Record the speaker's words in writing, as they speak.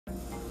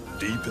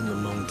deep in the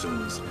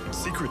mountains,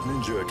 secret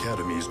ninja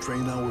academies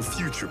train our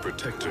future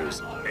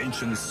protectors.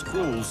 Ancient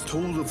scrolls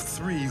told of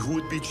 3 who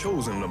would be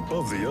chosen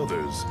above the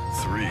others.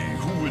 3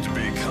 who would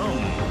become...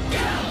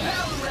 Go,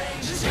 Power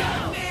Rangers, go,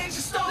 Ninja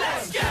Storm,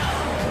 let's go!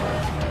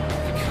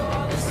 The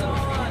call is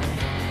on,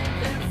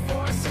 their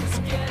force is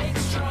getting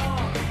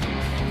strong.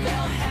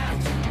 They'll have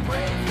to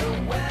brave the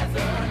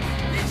weather.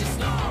 Ninja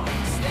Storm,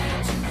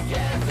 stand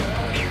together.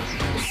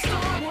 The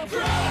storm will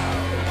grow.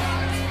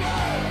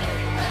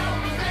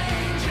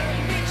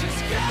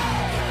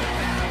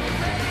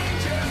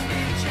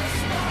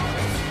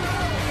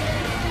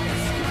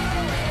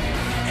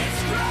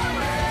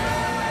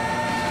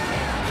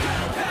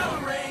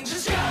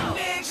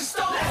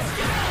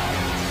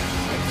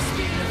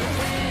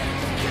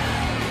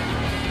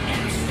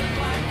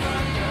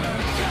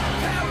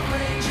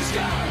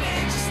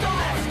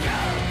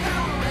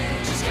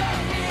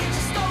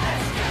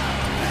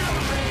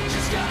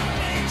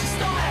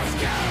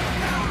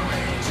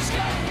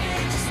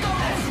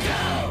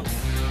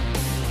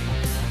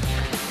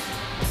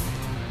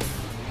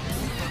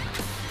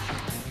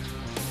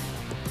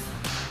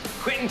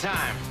 Quitting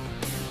time.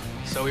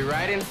 So we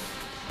riding?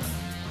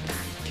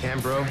 Can,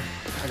 bro.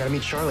 I gotta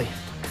meet Charlie.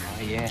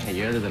 Oh, yeah,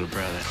 you're the little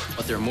brother.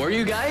 But there are more of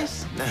you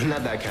guys? No,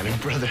 not that kind of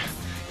brother.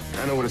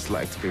 I know what it's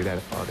like to be without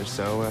a father,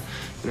 so,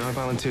 I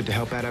volunteered to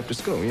help out after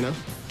school,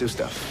 do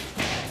stuff.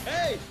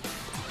 Hey!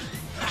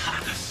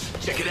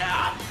 Check it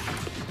out.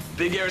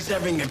 Big Air's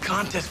having a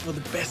contest for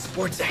the best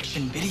sports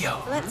action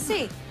video. Let's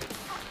see.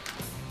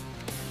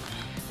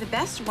 The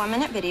best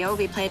 1-minute video will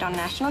be played on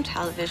national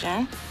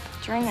television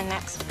during the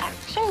next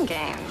action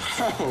games.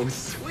 Oh,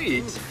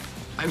 sweet.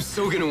 I'm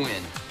so gonna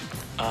win.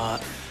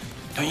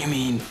 Don't you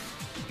mean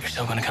you're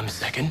still gonna come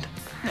second?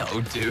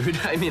 No, dude.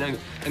 I mean, I'm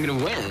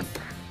gonna win.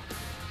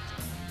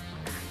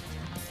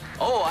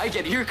 Oh, I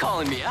get it. You're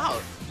calling me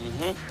out.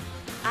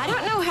 Mm-hmm. I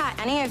don't know how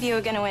any of you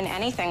are gonna win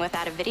anything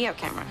without a video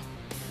camera.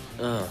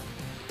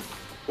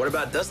 What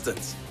about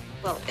Dustin's?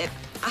 Well, if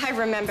I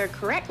remember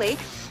correctly,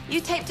 you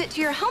taped it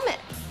to your helmet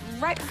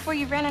right before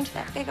you ran into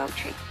that big oak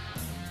tree.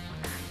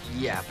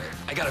 Yeah, but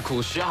I got a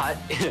cool shot.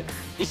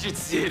 You should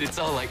see it. It's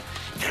all like,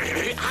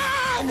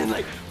 ah, and then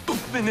like,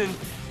 boop, and then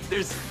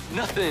there's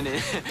nothing.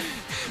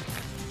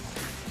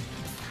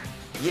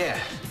 Yeah.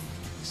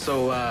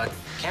 So,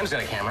 Cam's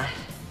got a camera.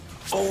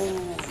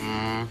 Oh.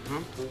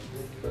 Mm-hmm.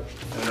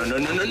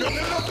 No.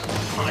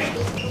 Fine.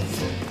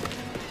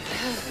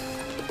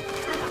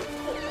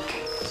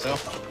 So,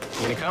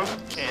 you gonna come?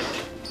 Can.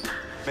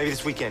 Maybe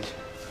this weekend.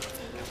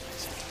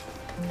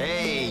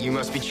 Hey, you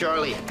must be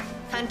Charlie.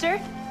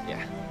 Hunter,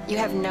 Yeah. you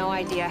have no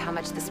idea how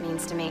much this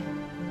means to me.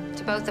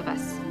 To both of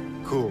us.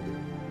 Cool.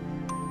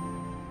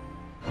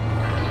 I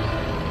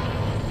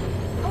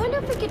wonder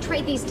if we could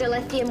trade these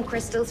dilithium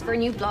crystals for a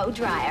new blow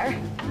dryer.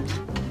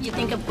 You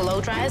think a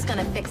blow dryer's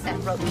gonna fix that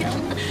roadkill?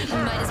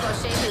 Might as well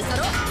shave this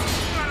little.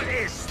 What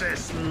is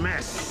this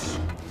mess?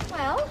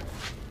 Well,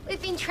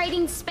 we've been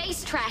trading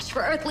space trash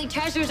for earthly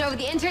treasures over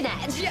the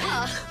internet.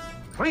 Yeah.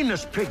 Clean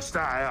this pigsty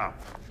up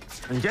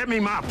and get me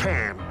my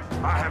pan.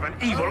 I have an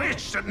evil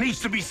itch that needs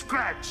to be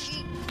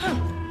scratched.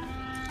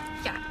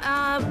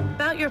 Yeah,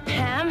 about your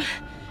Pam.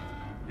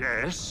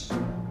 Yes?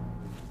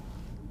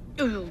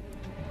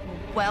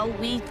 Well,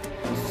 we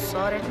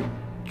sort of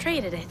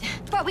traded it.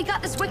 But we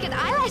got this wicked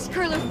eyelash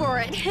curler for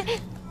it.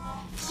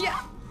 Yeah.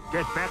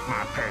 Get back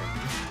my pan.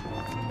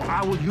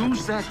 I will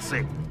use that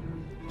thing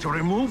to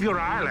remove your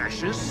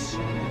eyelashes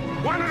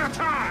one at a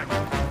time.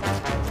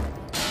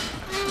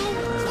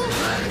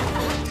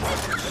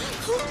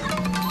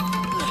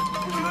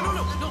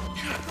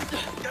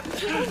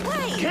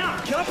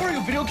 Can I borrow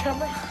your video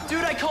camera?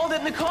 Dude, I called it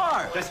in the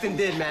car. Dustin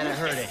did, man. I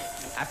heard it.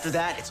 After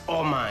that, it's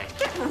all mine.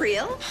 Get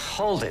real?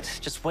 Hold it.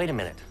 Just wait a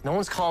minute. No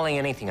one's calling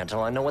anything until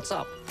I know what's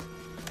up.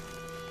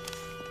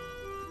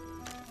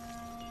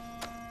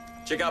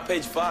 Check out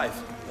page 5.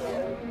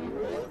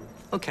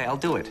 Okay, I'll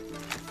do it.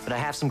 But I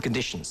have some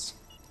conditions.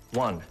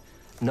 1,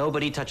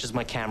 nobody touches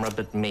my camera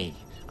but me.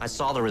 I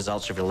saw the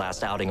results of your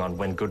last outing on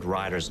When Good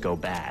Riders Go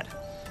Bad.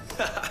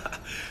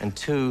 And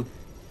 2,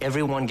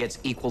 everyone gets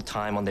equal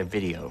time on their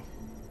video.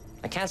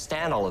 I can't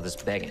stand all of this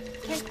begging.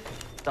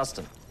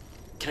 Dustin.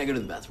 Can I go to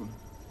the bathroom?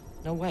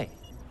 No way.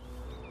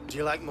 Do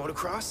you like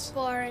motocross?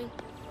 Boring.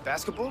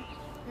 Basketball?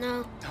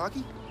 No.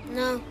 Hockey?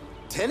 No.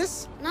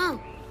 Tennis? No.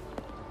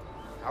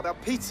 How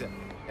about pizza?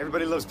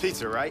 Everybody loves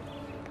pizza, right?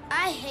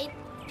 I hate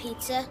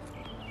pizza.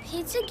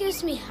 Pizza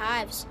gives me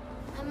hives.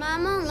 My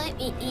mom won't let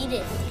me eat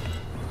it.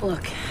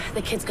 Look,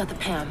 the kid's got the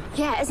Pam.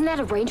 Yeah, isn't that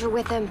a ranger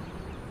with him?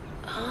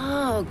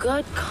 Oh,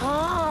 good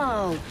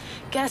call.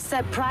 Guess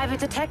that private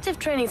detective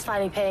training's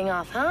finally paying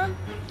off, huh?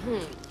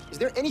 Is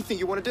there anything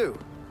you want to do?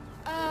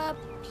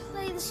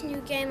 Play this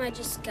new game I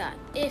just got,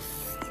 if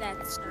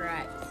that's all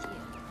right with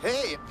you.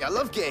 Hey, I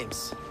love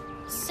games.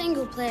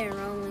 Single player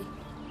only.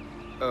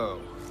 Oh.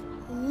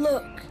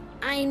 Look,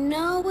 I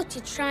know what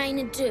you're trying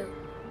to do,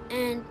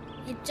 and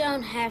you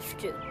don't have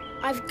to.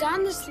 I've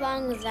gone this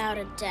long without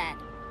a dad,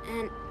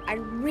 and I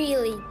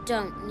really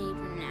don't need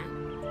one now.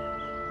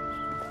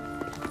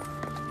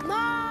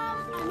 Mom,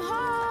 I'm home!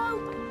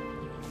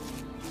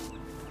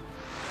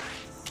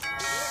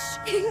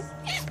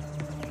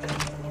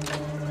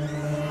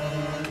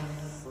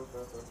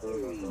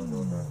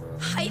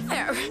 Hi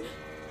there.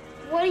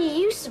 What are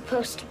you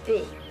supposed to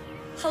be?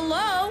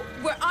 Hello?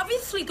 We're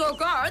obviously Girl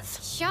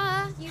Guards.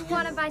 Sure. You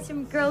want to buy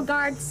some Girl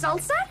Guard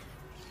salsa?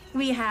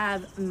 We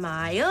have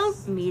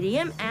mild,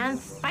 medium, and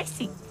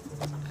spicy.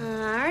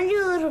 Aren't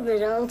you a little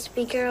bit old to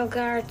be Girl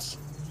Guards?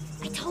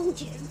 I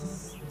told you.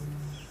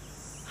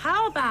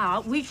 How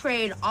about we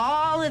trade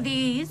all of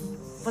these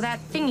for that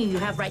thingy you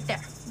have right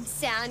there?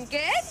 Sound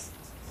good?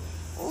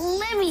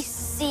 Let me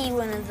see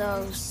one of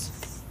those.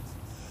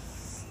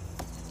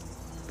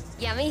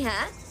 Yummy,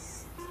 huh?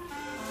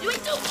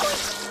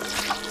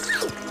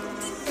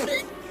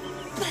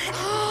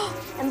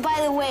 And by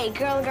the way,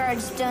 Girl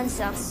Guards don't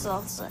sell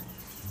salsa.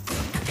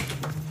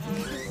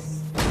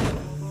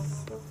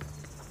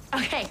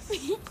 Okay,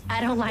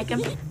 I don't like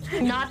him.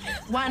 Not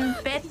one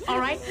bit, all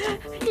right?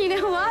 You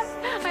know what?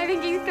 I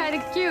think he's kind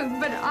of cute,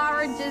 but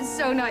orange is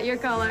so not your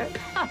color.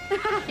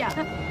 Yeah.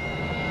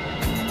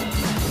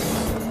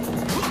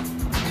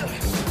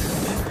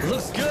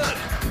 Looks good.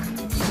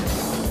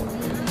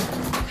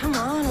 Come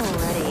on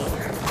already.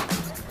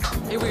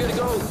 Hey, we gotta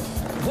go.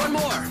 One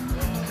more.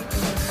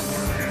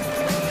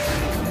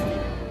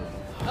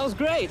 That was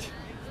great.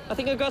 I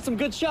think I got some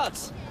good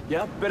shots.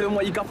 Yeah, better than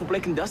what you got for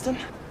Blake and Dustin?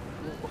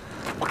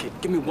 Okay,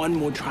 give me one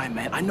more try,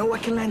 man. I know I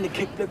can land the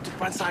kickflip to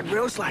frontside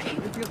rail slide.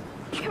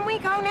 Can we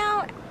go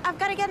now? I've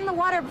got to get in the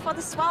water before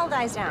the swell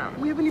dies down.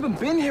 We haven't even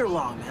been here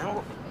long,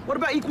 man. What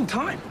about equal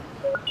time?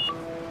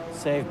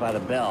 Saved by the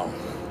bell.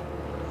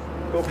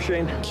 Go for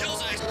Shane.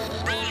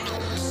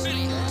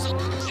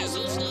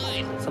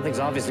 Something's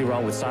obviously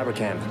wrong with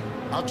Cybercam.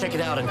 I'll check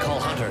it out and call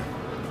Hunter.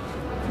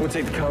 We'll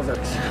take the Calvex.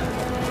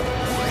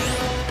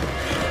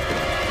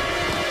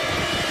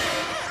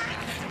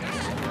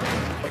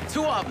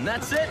 Two of them,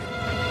 that's it?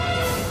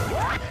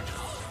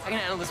 I can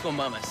handle this one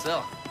by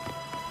myself.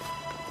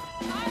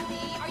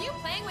 Charlie, are you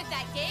playing with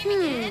that game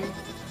again?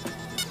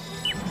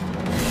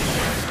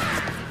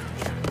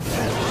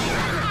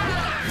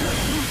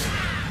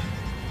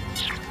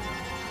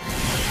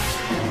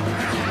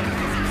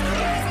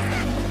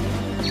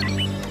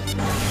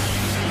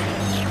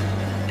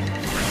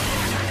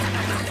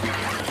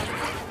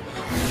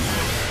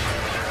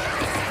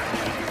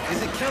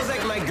 Is it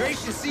Kelzak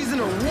migration season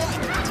or what?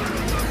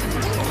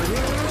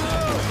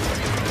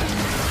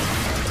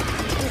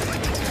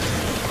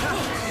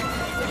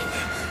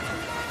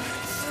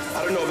 I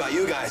don't know about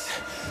you guys,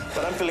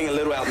 but I'm feeling a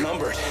little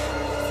outnumbered.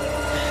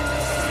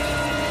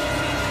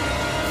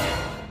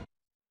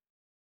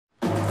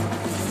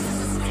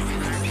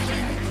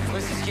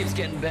 This just keeps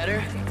getting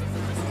better.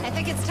 I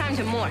think it's time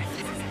to morph.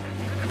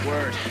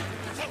 Word.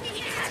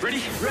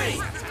 Ready? Ready.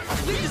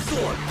 Lead the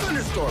storm.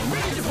 Thunderstorm.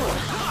 Ready to form.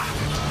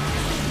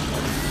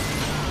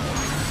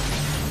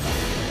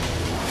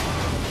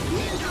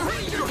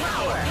 Ranger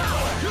power.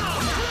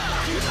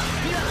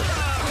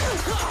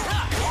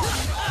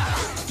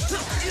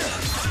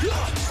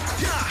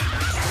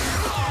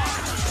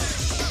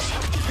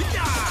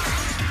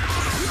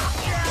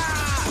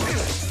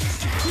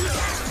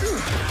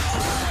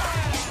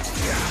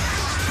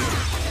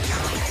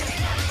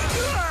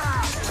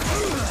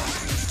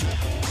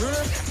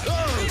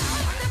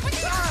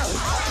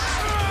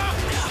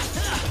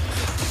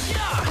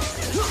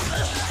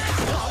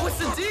 What's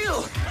the deal?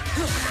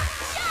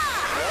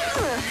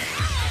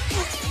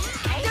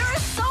 There are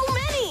so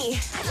many!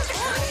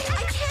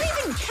 I can't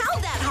even count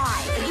that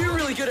high! You're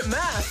really good at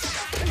math.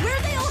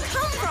 Where'd they all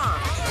come from?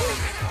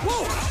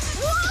 Whoa!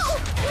 Whoa!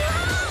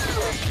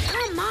 Whoa!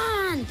 Come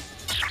on!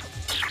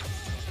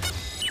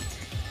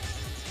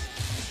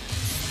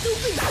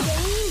 Stupid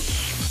game!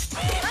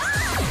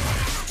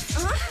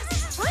 What?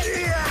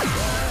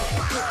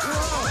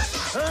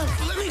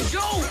 Let me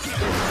go!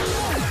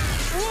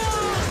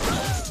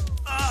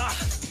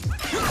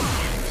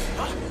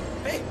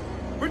 Hey,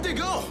 where'd they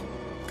go?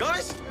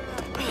 Guys?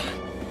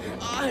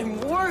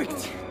 I'm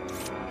worked.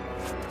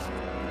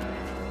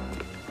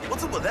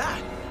 What's up with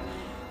that?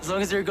 As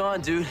long as they're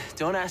gone, dude,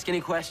 don't ask any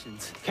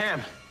questions.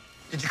 Cam,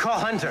 did you call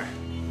Hunter?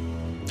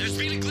 There's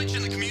been a glitch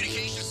in the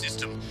communication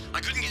system. I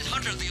couldn't get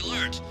Hunter the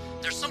alert.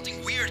 There's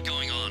something weird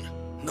going on.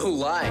 No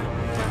lie.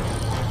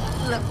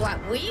 Look what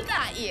we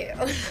got you.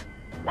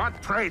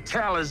 What, pray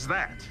tell, is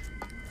that?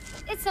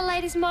 It's the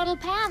latest model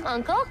Pam,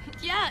 Uncle.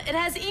 Yeah, it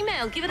has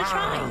email. Give it a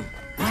try.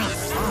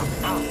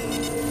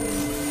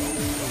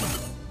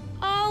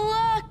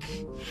 Oh, look!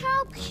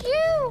 How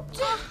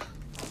cute!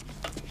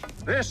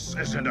 This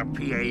isn't a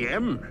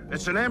PAM.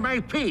 It's an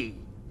MAP.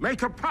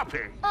 Make a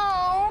puppy.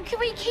 Oh, can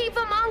we keep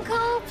him,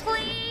 Uncle,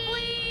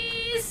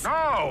 please?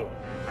 No!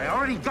 I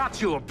already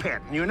got you a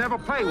pet, and you never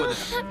play with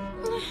it.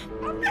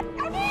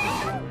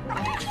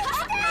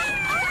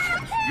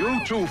 You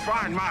two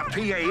find my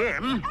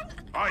PAM,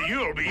 or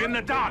you'll be in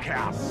the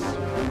doghouse.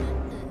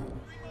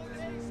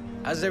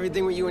 How's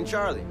everything with you and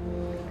Charlie?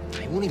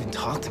 He won't even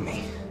talk to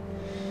me.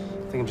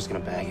 I think I'm just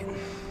gonna bag it.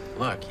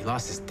 Look, he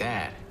lost his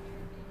dad.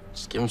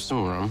 Just give him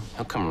some room.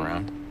 He'll come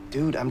around.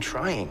 Dude, I'm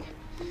trying.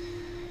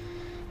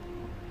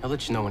 I'll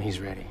let you know when he's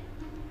ready.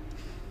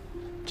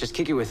 Just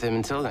kick it with him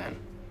until then.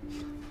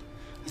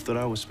 I thought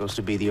I was supposed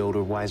to be the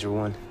older, wiser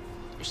one.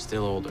 You're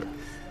still older.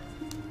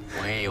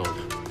 Way older.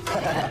 Go,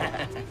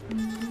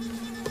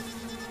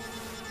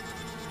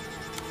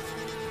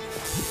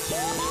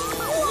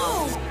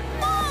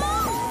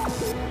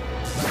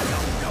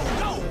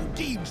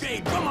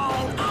 DJ, come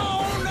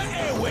on the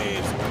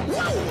airwaves.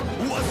 Whoa,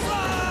 what's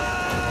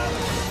up?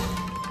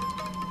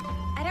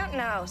 I don't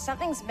know.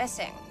 Something's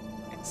missing.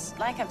 It's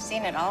like I've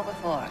seen it all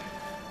before.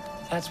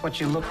 That's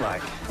what you look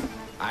like.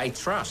 I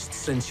trust,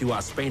 since you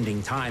are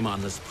spending time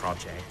on this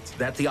project,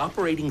 that the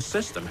operating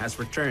system has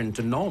returned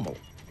to normal.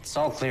 It's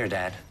all clear,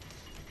 Dad.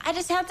 I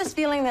just have this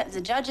feeling that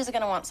the judge is going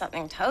to want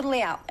something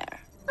totally out there.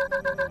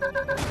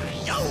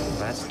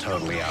 That's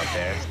totally out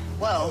there.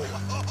 Whoa.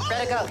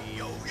 Better go.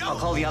 I'll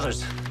call the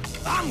others.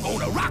 I'm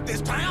gonna rock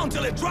this town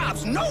till it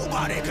drops.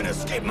 Nobody can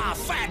escape my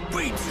fat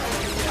beats.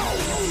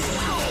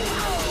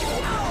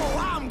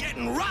 I'm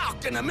getting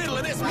rocked in the middle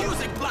of this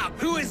music block.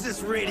 Who is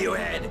this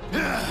Radiohead?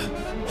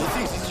 He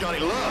thinks he's Johnny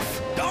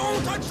Love.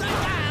 Don't touch that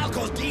dial,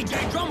 cause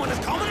DJ Drummond is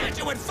coming at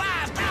you with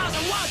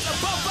 5,000 watts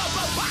of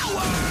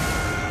power.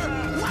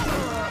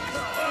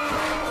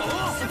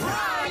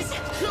 Surprise!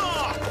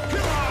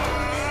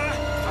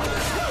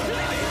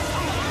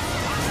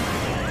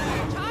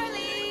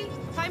 Charlie,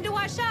 time to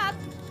wash up.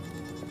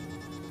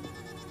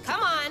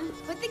 Come on,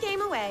 put the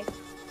game away.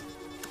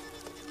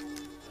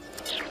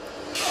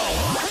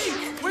 Hey,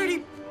 where'd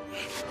he...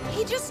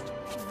 He just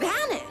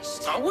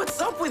vanished. Oh,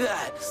 what's up with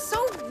that?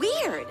 So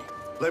weird.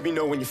 Let me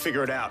know when you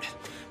figure it out.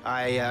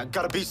 I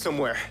gotta be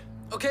somewhere.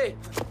 Okay,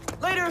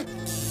 later.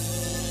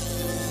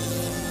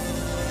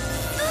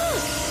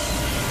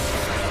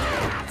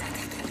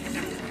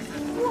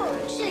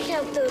 Whoa, check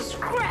out those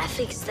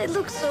graphics. They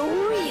look so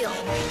real.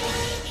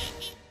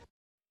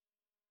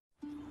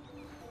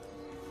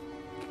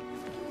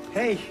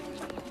 Hey.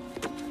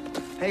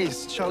 Hey,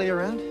 is Charlie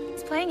around?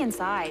 He's playing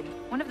inside.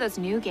 One of those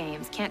new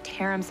games. Can't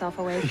tear himself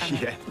away from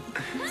it. Yeah.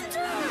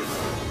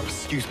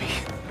 Excuse me.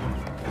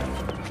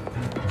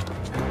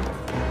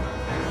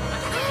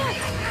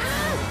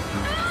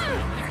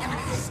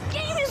 This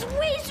game is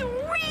way too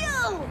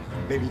real!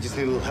 Maybe you just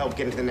need a little help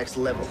getting to the next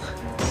level.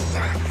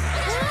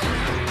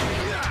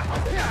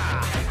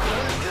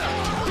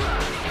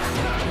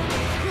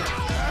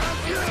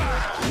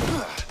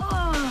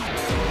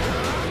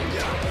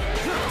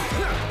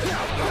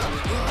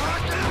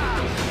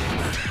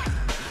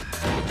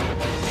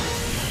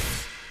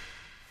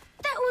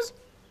 That was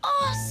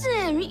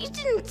awesome! You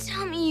didn't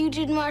tell me you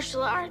did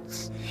martial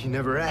arts. You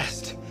never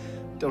asked.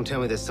 Don't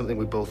tell me there's something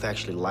we both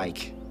actually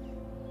like.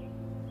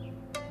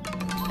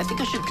 I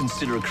think I should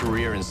consider a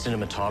career in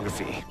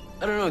cinematography.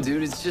 I don't know,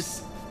 dude. It's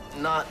just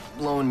not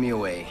blowing me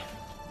away.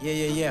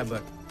 Yeah,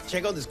 but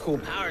check out this cool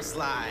power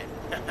slide.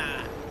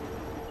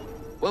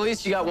 Well, at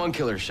least you got one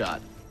killer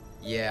shot.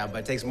 Yeah, but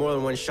it takes more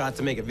than one shot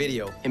to make a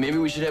video. Hey, maybe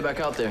we should head back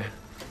out there.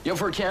 You up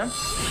for a cam?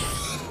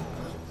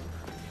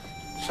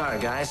 Sorry,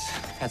 guys.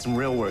 Had some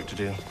real work to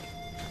do.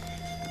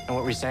 And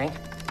what were you saying?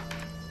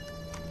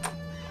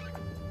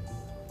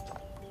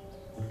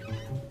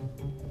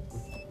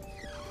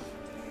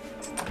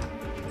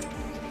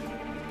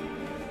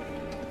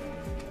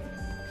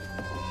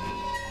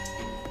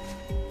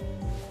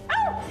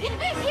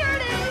 Here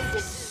it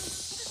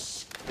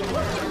is! Ow!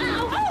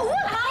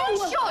 Oh,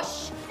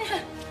 shush!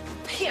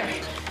 Here.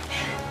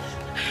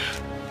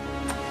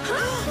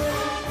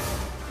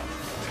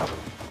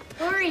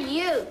 Who are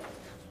you?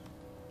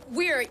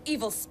 We're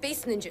evil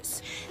space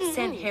ninjas.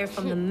 Sent here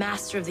from the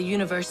master of the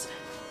universe,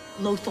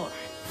 Lothor.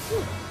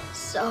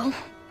 So?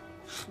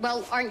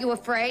 Well, aren't you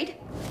afraid?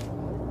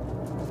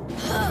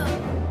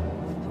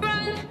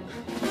 Run!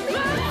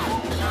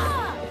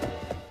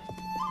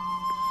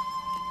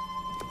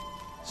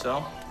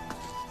 So?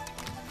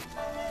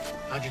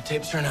 How'd your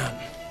tapes turn out?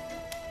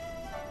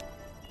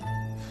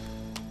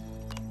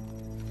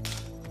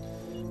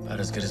 About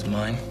as good as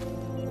mine.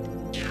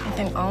 I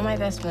think all my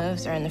best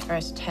moves are in the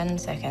first 10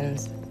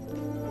 seconds.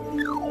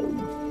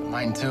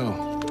 Mine too.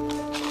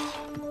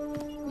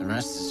 The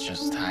rest is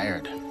just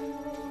tired.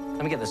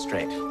 Let me get this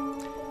straight.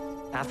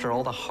 After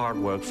all the hard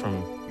work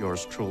from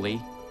yours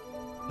truly,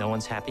 no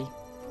one's happy?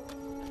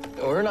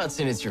 We're not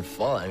saying it's your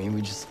fault. I mean,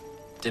 we just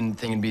didn't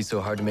think it'd be so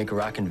hard to make a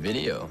rockin'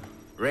 video.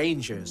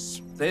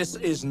 Rangers, this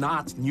is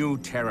not new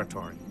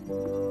territory.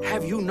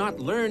 Have you not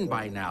learned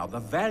by now the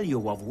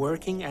value of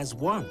working as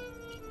one?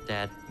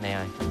 Dad, may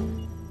I?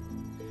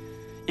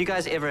 You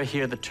guys ever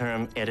hear the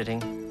term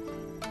editing?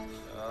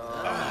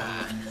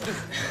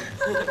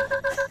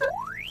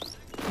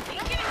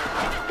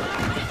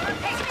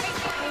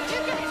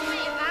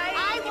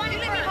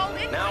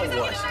 Now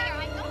what?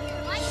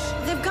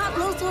 They've got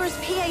Lothor's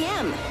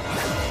PAM.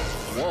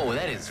 Whoa,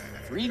 that is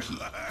freaky.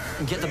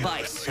 Get the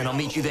bikes, and I'll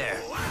meet you there.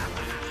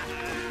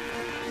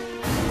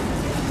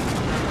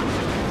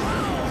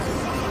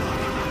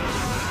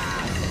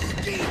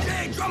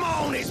 DJ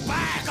Drummond is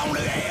back on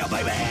the air,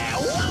 baby.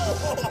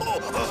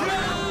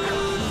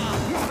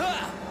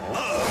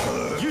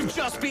 You've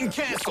just been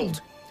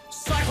canceled.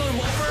 Cyclone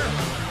Wolfer,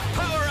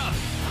 power up.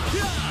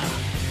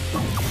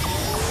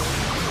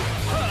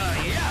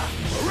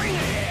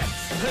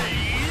 We've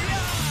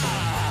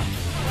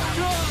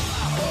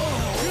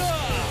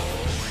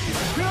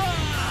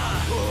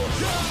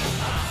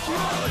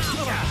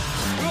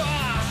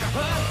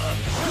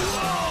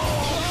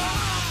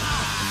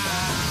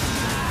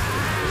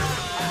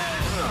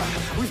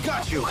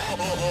got you.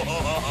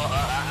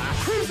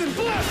 Crimson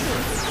Blaster!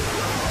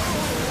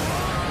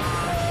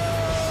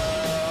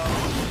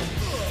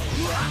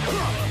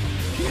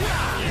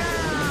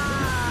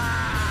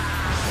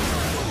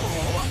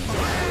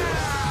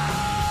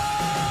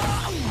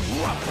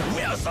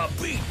 Where's the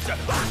beat?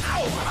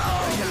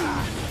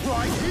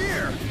 Right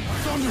here!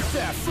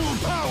 Thunderstaff, full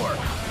power!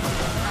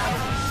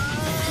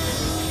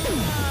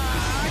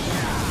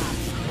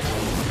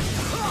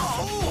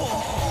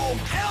 Oh,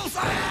 hell's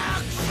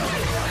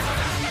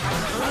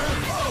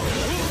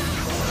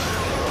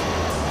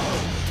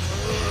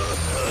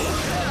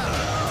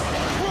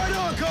Right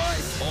on,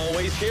 guys!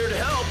 Always here to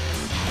help.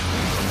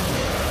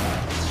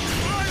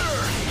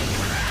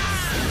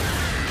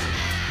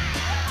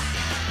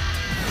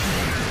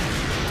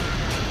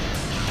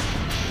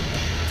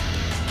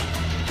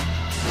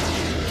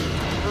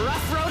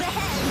 Rough road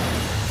ahead.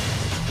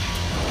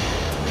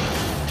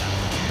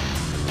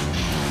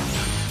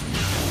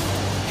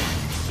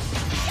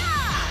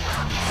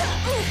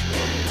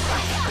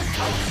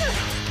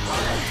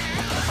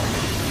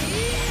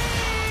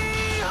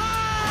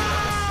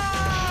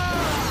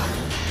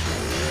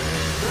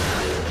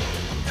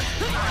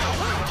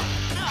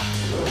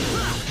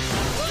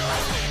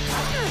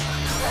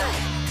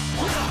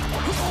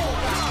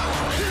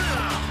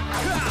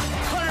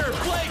 Hunter,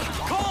 Blake,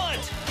 call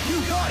it! You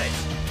got it!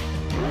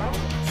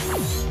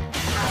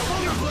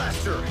 Thunder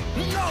Blaster!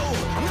 No,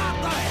 not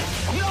that!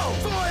 No!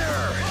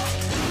 Fire!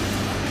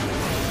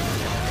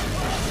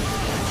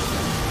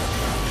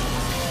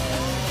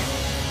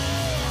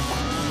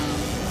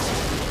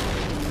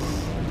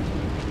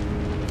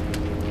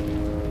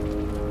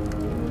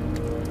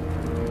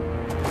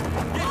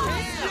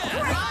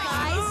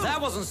 That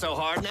wasn't so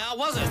hard now,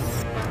 was it?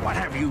 What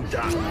have you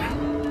done?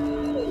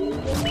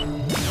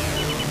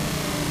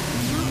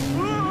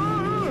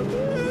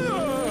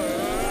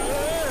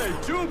 Hey,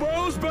 2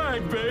 bows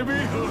back, baby.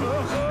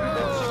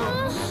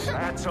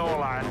 That's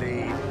all I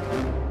need.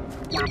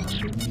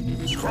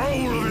 Scroll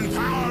of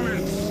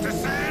empowerment,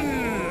 descend!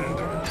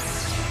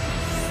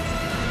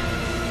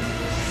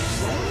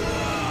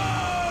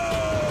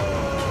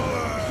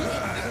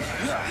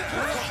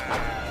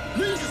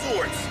 Ninja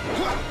Swords!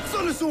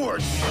 Thunder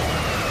Swords!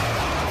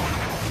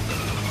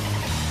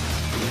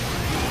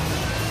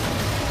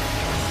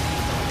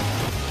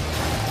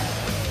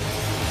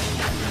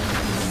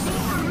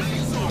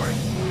 Megazord!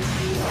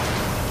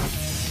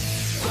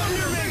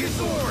 Thunder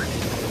Megazord!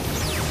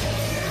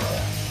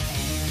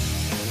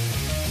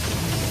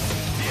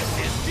 This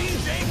is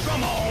DJ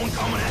Drummond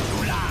coming at you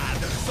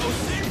live, so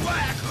sit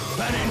back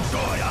and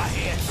enjoy a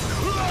hit.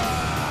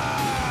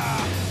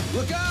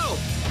 Look out!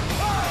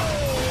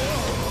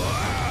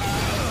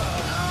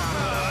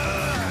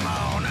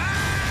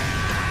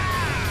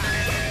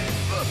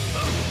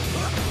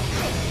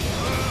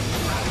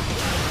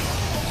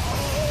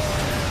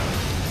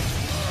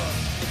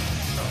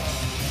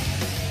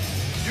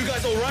 You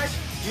guys all right?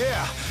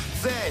 Yeah,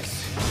 thanks.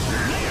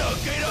 Later,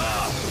 Gator!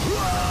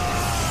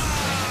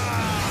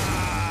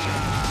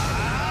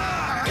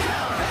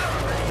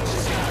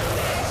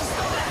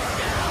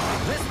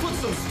 Let's put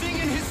some sting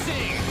in his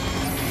sting!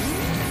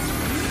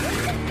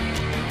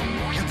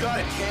 You got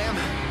it, Cam.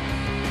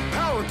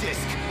 Power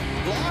disc.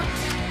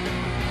 Locked.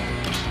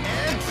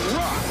 And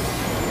drop.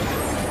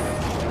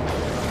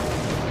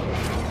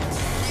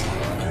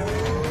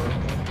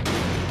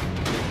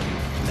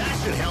 That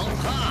should help,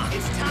 huh?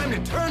 It's time to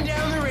turn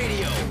down the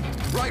radio.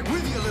 Right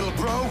with you, little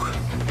bro.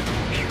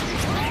 You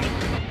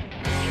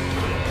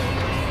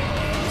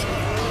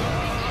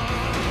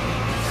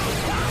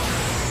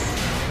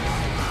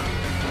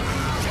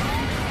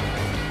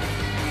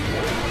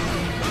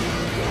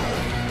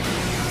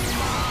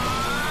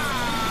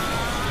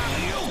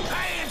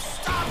can't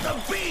stop the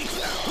beat!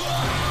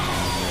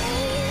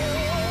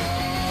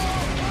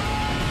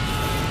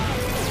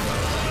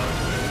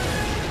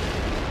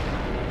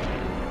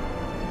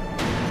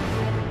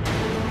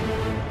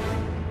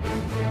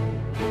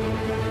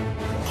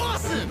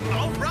 Awesome!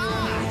 All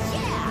right!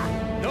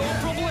 Yeah! No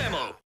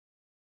problemo!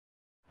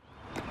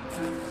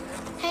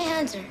 Hey,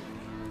 Hunter.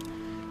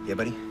 Yeah,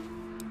 buddy?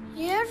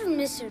 You ever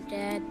miss your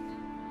dad?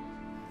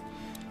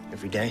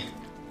 Every day?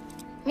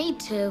 Me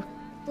too.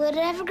 Would it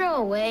ever go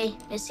away,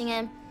 missing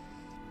him?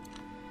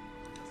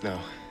 No,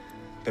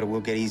 but it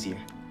will get easier.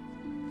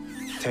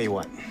 Tell you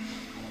what,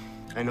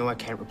 I know I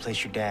can't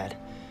replace your dad,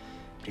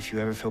 but if you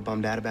ever feel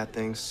bummed out about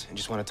things and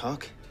just want to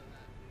talk,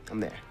 I'm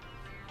there.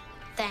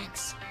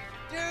 Thanks.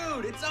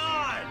 Dude, it's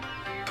on!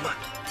 Come on.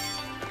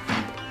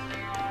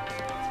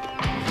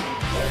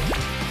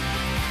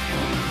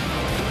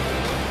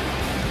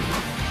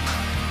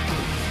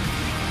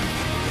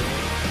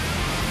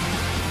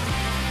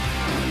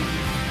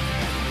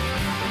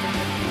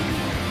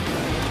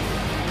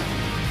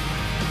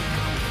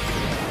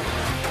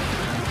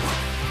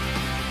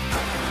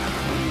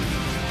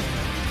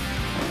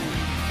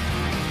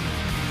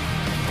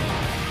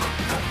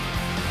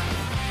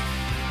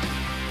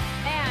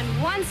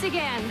 Once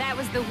again, that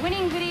was the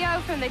winning video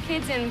from the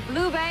kids in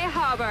Blue Bay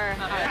Harbor.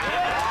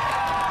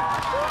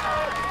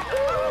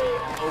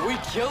 Oh, we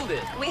killed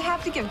it. We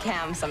have to give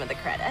Cam some of the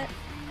credit.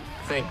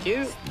 Thank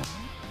you.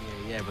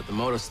 Yeah, but the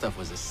motor stuff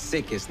was the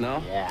sickest,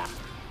 no? Yeah.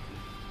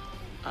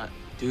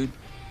 Dude,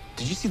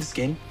 did you see the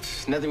skin?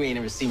 Nothing we ain't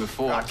never seen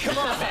before. Oh, come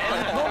on,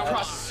 man.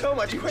 Motocross is so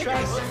much quicker.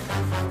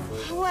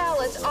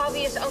 Well, it's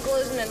obvious Uncle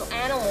isn't an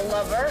animal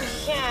lover.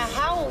 Yeah,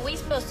 how are we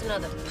supposed to know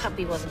the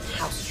puppy wasn't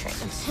house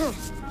trained?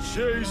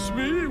 Chase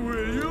me,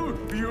 will you?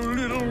 You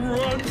little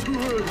runt.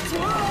 Hey,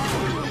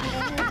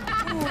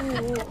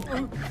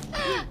 puppy.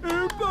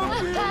 Hey,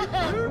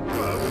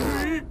 puppy.